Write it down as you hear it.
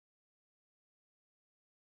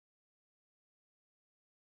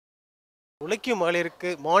உழைக்கும் மகளிருக்கு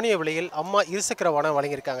மானிய விலையில் அம்மா இருசக்கர வாகனம்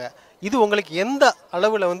வழங்கியிருக்காங்க. இது உங்களுக்கு எந்த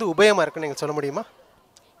அளவுல உபயோகமா இருக்குன்னு நீங்க சொல்ல முடியுமா?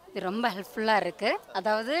 இது ரொம்ப ஹெல்ப்ஃபுல்லாக இருக்குது.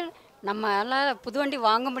 அதாவது நம்மளால புது வண்டி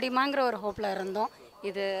வாங்க முடியுமாங்கிற ஒரு ஹோப்பில் இருந்தோம்.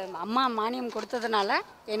 இது அம்மா மானியம் கொடுத்ததுனால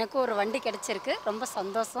எனக்கு ஒரு வண்டி கிடைச்சிருக்கு. ரொம்ப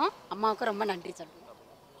சந்தோஷம். அம்மாவுக்கு ரொம்ப நன்றி சொல்றேன்.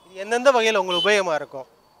 இது எந்தெந்த வகையில உங்களுக்கு உபயோகமா இருக்கும்?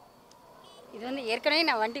 இது வந்து ஏற்கனவே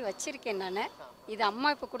நான் வண்டி வச்சிருக்கேன் நான். இது அம்மா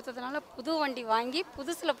இப்போ கொடுத்ததுனால புது வண்டி வாங்கி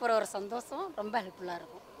புதுசில் போகிற ஒரு சந்தோஷம் ரொம்ப ஹெல்ப்ஃபுல்லாக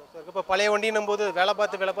இருக்கும். இப்போ பழைய வண்டின்னும் போது வேலை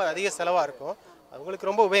பார்த்து அதிக செலவா இருக்கும். அது உங்களுக்கு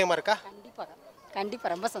ரொம்ப உபயோகமா இருக்கா? கண்டிப்பாக கண்டிப்பாக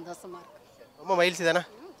ரொம்ப சந்தோஷமாக இருக்குது. ரொம்ப மகிழ்ச்சி தானே?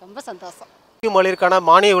 ரொம்ப சந்தோஷம். உழைக்கும் மகளிருக்கான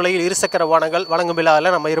மானிய விலையில் இருசக்கர வாகனங்கள் வழங்கும்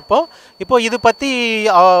விழாவில் நம்ம இருப்போம். இப்போ இது பற்றி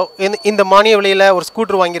இந்த மானிய விலையில் ஒரு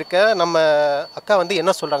ஸ்கூட்டர் வாங்கியிருக்க நம்ம அக்கா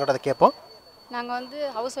என்ன சொல்கிறாங்கன்றதை கேட்போம். நாங்கள் வந்து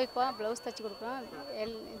ஹவுஸ் ஒய்ஃபாக ப்ளவுஸ் தைச்சி கொடுக்குறோம்.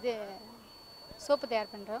 இது சோப்பு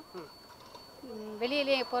தயார் பண்ணுறோம்.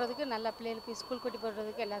 வெளியிலேயே போகிறதுக்கு நல்லா பிள்ளைகளுக்கு ஸ்கூல் கூட்டி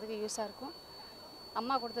போடுறதுக்கு எல்லாத்துக்கும் யூஸாக இருக்கும்.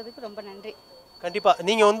 அம்மா கொடுத்ததுக்கு ரொம்ப நன்றி. கண்டிப்பாக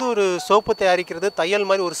நீங்கள் ஒரு சோப்பு தயாரிக்கிறது தையல்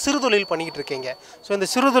மாதிரி ஒரு சிறு தொழில் பண்ணிக்கிட்டு இருக்கீங்க. ஸோ இந்த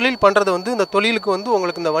சிறு தொழில் பண்ணுறது இந்த தொழிலுக்கு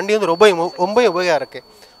உங்களுக்கு இந்த வண்டி ரொம்ப உபயோகம் இருக்குது.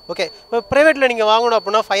 ஓகே, இப்போ ப்ரைவேட்டில் நீங்கள் வாங்கணும்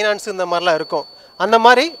அப்படின்னா ஃபைனான்ஸ் இந்த மாதிரிலாம் இருக்கும். அந்த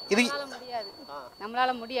மாதிரி இது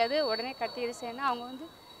நம்மளால் முடியாது. உடனே கட்டி செய்யணும். அவங்க வந்து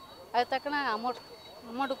அது தக்கன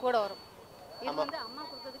அமௌண்ட்டு கூட வரும். இது வந்து அம்மா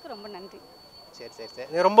கொடுத்ததுக்கு ரொம்ப நன்றி.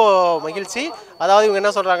 சரி ரொம்ப மகிழ்ச்சி. அதாவது இவங்க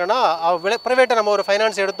என்ன சொல்கிறாங்கன்னா, ப்ரைவேட்டை நம்ம ஒரு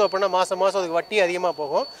ஃபைனான்ஸ் எடுத்தோம் அப்படின்னா மாதம் அதுக்கு வட்டி அதிகமாக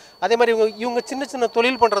போகும். அதே மாதிரி இவங்க சின்ன சின்ன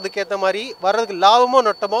தொழில் பண்ணுறதுக்கு ஏற்ற மாதிரி வர்றதுக்கு லாபமோ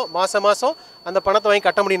நட்டமோ மாதம் அந்த பணத்தை வாங்கி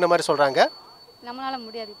கட்ட முடியுன்ற மாதிரி சொல்கிறாங்க. நம்மளால்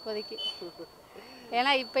முடியாது இப்போதைக்கு.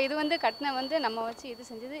 ஏன்னா இப்போ இது வந்து கட்டின வந்து நம்ம வச்சு இது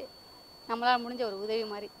செஞ்சது நம்மளால் முடிஞ்ச ஒரு உதவி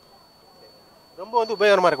மாதிரி. ரொம்ப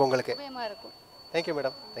உபயோகமாக இருக்கும் உங்களுக்கு. உபயோகமாக இருக்கும். Thank you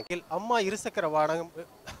madam. தேங்க்யூ. அம்மா இருசக்கர வாகனம்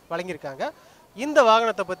வழங்கியிருக்காங்க. இந்த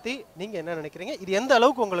வாகனத்தை பற்றி நீங்கள் என்ன நினைக்கிறீங்க? இது எந்த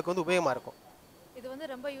அளவுக்கு உங்களுக்கு உபயோகமாக இருக்கும்? இது வந்து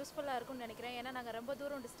ரொம்ப யூஸ்ஃபுல்லாக இருக்கும்னு நினைக்கிறேன். ஏன்னா நாங்கள் ரொம்ப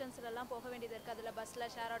தூரம் டிஸ்டன்ஸ்லலாம் போக வேண்டியது இருக்குது. அதில் பஸ்ஸில்,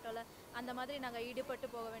 ஷேர் ஆட்டோவில் அந்த மாதிரி நாங்கள் ஈடுபட்டு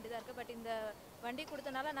போக வேண்டியதாக இருக்குது. பட் இந்த வண்டி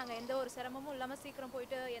கொடுத்தனால நாங்கள் எந்த ஒரு சிரமமும் இல்லாமல் சீக்கிரம்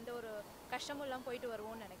போயிட்டு எந்த ஒரு கஷ்டமும் இல்லாமல் போயிட்டு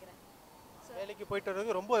வருவோம்னு நினைக்கிறேன். வேலைக்கு போயிட்டு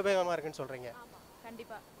வரதுக்கு ரொம்ப உபயோகமாக இருக்குன்னு சொல்கிறீங்க. ஆமாம்,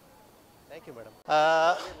 கண்டிப்பாக. Thank you madam.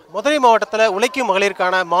 மதுரை மாவட்டத்தில் உழைக்கும்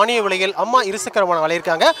மகளிருக்கான மானிய விலையில் அம்மா இருசக்கர வாகனம்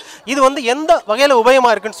வழங்கியிருக்காங்க. இது எந்த வகையில்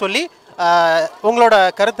உபயோகமாக இருக்குன்னு சொல்லி உங்களோட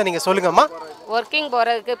கருத்தை நீங்கள் சொல்லுங்கம்மா. ஒர்க்கிங்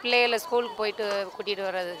போகிறதுக்கு, பிள்ளைகளை ஸ்கூலுக்கு போயிட்டு கூட்டிகிட்டு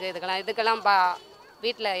வர்றதுக்கு இதுக்கெல்லாம்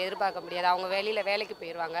வீட்டில் எதிர்பார்க்க முடியாது. அவங்க வேலைக்கு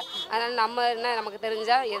போயிடுவாங்க. அதனால் நம்ம நமக்கு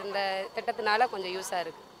தெரிஞ்சால் இந்த திட்டத்தினால கொஞ்சம் யூஸாக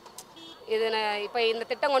இருக்குது. இது இப்போ இந்த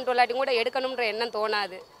திட்டம் கொண்டு வரலாட்டியும் கூட எடுக்கணுன்ற எண்ணம்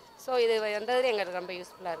தோணாது. ஸோ இது வந்தது எங்களுக்கு ரொம்ப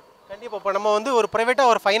யூஸ்ஃபுல்லாக இருக்குது. கண்டிப்பாக. இப்போ நம்ம ஒரு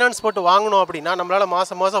ப்ரைவேட்டாக ஒரு ஃபைனான்ஸ் போட்டு வாங்கணும் அப்படின்னா நம்மளால்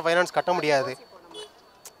மாதம் ஃபைனான்ஸ் கட்ட முடியாது.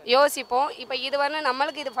 யோசிப்போம். இப்போ இது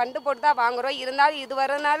நம்மளுக்கு இது ஃபண்டு போட்டு தான் வாங்குகிறோம். இருந்தாலும் இது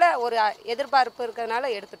வரதுனால ஒரு எதிர்பார்ப்பு இருக்கிறதுனால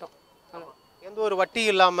எடுத்துட்டோம். எந்த ஒரு வட்டி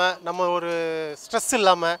இல்லாமல், நம்ம ஒரு ஸ்ட்ரெஸ்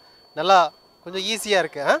இல்லாமல் நல்லா கொஞ்சம் ஈஸியாக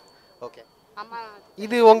இருக்கு. ஓகே. அம்மா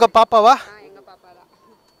இது உங்கள் பாப்பாவா? எங்கள் பாப்பா தான்.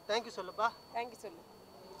 தேங்க்யூ சொல்லுப்பா. தேங்க்யூ சொல்லு.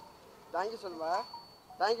 தேங்க்யூ சொல்லுப்பா.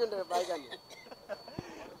 Thank you பாய்காண்டி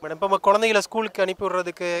madam. இப்போ குழந்தைகளை ஸ்கூலுக்கு அனுப்பி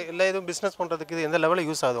விடுறதுக்கு இல்லை எதுவும் பிஸ்னஸ் பண்ணுறதுக்கு இது எந்த லெவலில்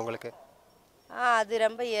யூஸ் ஆகுது உங்களுக்கு? அது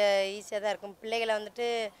ரொம்ப ஈஸியாக தான் இருக்கும். பிள்ளைகளை வந்துட்டு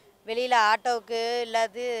வெளியில் ஆட்டோவுக்கு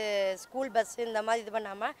இல்லாது ஸ்கூல் பஸ்ஸு இந்த மாதிரி இது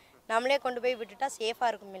பண்ணாமல் நம்மளே கொண்டு போய் விட்டுட்டா சேஃபாக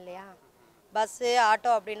இருக்கும் இல்லையா? பஸ்ஸு ஆட்டோ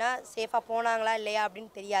அப்படின்னா சேஃபாக போனாங்களா இல்லையா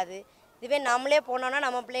அப்படின்னு தெரியாது. இதுவே நம்மளே போனோன்னா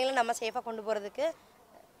நம்ம பிள்ளைங்களை நம்ம சேஃபாக கொண்டு போகிறதுக்கு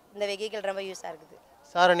இந்த வெஹிக்கிள் ரொம்ப யூஸாக இருக்குது.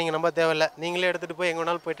 சார் நீங்கள் நம்ப தேவையில்லை, நீங்களே எடுத்துகிட்டு போய் எங்கே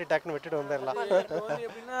வேணாலும் போயிட்டு டக்குன்னு விட்டுட்டு வந்துடலாம்.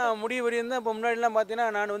 எப்படின்னா முடிவு வரையும் தான். இப்போ முன்னாடிலாம் பார்த்தீங்கன்னா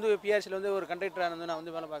நான் பிஆர்சியில் ஒரு கண்டக்டராக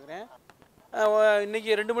நான் வேலை பார்க்குறேன். இன்றைக்கி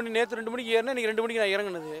 2 மணி, நேற்று 2 மணிக்கு ஏறினா இன்றைக்கி 2 மணிக்கு நான்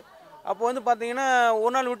இறங்குனது. அப்போ பார்த்தீங்கன்னா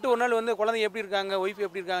ஒரு நாள் விட்டு ஒரு நாள் குழந்தைங்க எப்படி இருக்காங்க, ஒய்ஃப்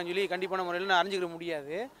எப்படி இருக்காங்கன்னு சொல்லி கண்டிப்பான முறையில் நான் அறிஞ்சிக்க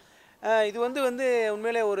முடியாது. இது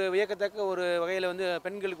உண்மையிலே ஒரு வியக்கத்தக்க ஒரு வகையில்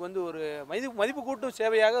பெண்களுக்கு ஒரு மதிப்பு கூட்டும்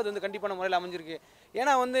சேவையாக அது கண்டிப்பான முறையில் அமைஞ்சிருக்கு.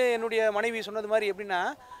 ஏன்னா என்னுடைய மனைவி சொன்னது மாதிரி எப்படின்னா,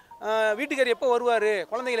 வீட்டுக்கார் எப்போ வருவார்,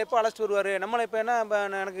 குழந்தைகளை எப்போ அழைச்சிட்டு வருவார், நம்மளை இப்போ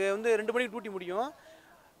எனக்கு 2 மணிக்கு டூட்டி முடியும்.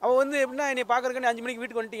 அவள் எப்படின்னா என்னை பார்க்குறதுக்கு 5 மணிக்கு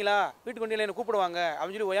வீட்டுக்கு வந்துட்டீங்களா என்னை கூப்பிடுவாங்க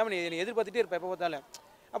அப்படின்னு சொல்லி ஓயாமல் என்னை எதிர்பார்த்துட்டே இருப்பேன் எப்போ பார்த்தாலும்.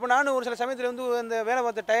 அப்போ நானும் ஒரு சில சமயத்தில் அந்த வேலை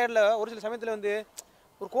பார்த்த டயர்டில் ஒரு சில சமயத்தில்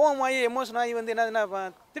ஒரு கோவமாகி எமோஷன் ஆகி என்னதுன்னா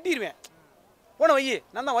திட்டிடுவேன். போன வை,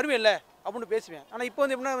 நான் தான் வருவேன் இல்லை அப்படின்னு பேசுவேன். ஆனால் இப்போ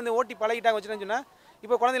எப்படின்னா ஓட்டி பழகிட்டாங்க வச்சுட்டேன்னு சொன்னால்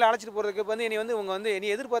இப்போ குழந்தைகளை அழைச்சிட்டு போகிறதுக்கு இப்போ என்னை உங்க என்னை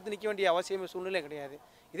எதிர்பார்த்து நிற்க வேண்டிய அவசியம் சூழ்நிலை கிடையாது.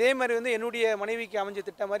 இதே மாதிரி என்னுடைய மனைவிக்கு அமைஞ்ச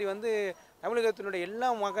திட்டம் மாதிரி தமிழகத்தினுடைய எல்லா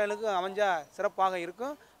மக்களுக்கும் அமைஞ்சால் சிறப்பாக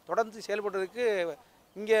இருக்கும். தொடர்ந்து செயல்படுறதுக்கு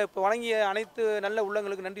இங்கே இப்போ வழங்கிய அனைத்து நல்ல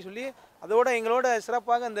உள்ளங்களுக்கு நன்றி சொல்லி, அதோட எங்களோட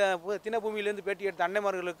சிறப்பாக இந்த தினபூமியிலேருந்து பேட்டி எடுத்த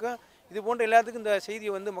அன்னைமார்களுக்கும் இது போன்ற எல்லாத்துக்கும் இந்த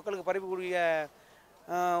செய்தியை மக்களுக்கு பரப்பக்கூடிய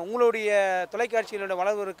உங்களுடைய தொலைக்காட்சிகளோட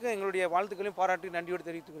வளர்வதற்கு எங்களுடைய வாழ்த்துக்களையும் பாராட்டி நன்றியோடு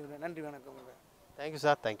தெரிவித்துக் கொள்கிறேன். நன்றி, வணக்கம். Thank you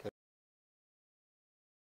sir. தேங்க்யூ.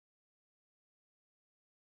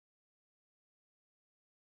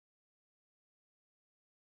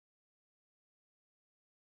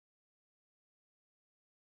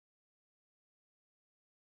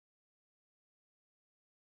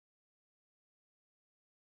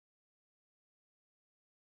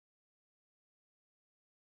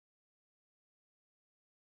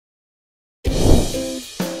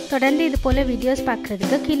 தொடர்ந்து இது போல் வீடியோஸ்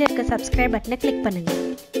பார்க்குறதுக்கு கீழே இருக்க சப்ஸ்கிரைப் பட்டனை கிளிக் பண்ணுங்கள்.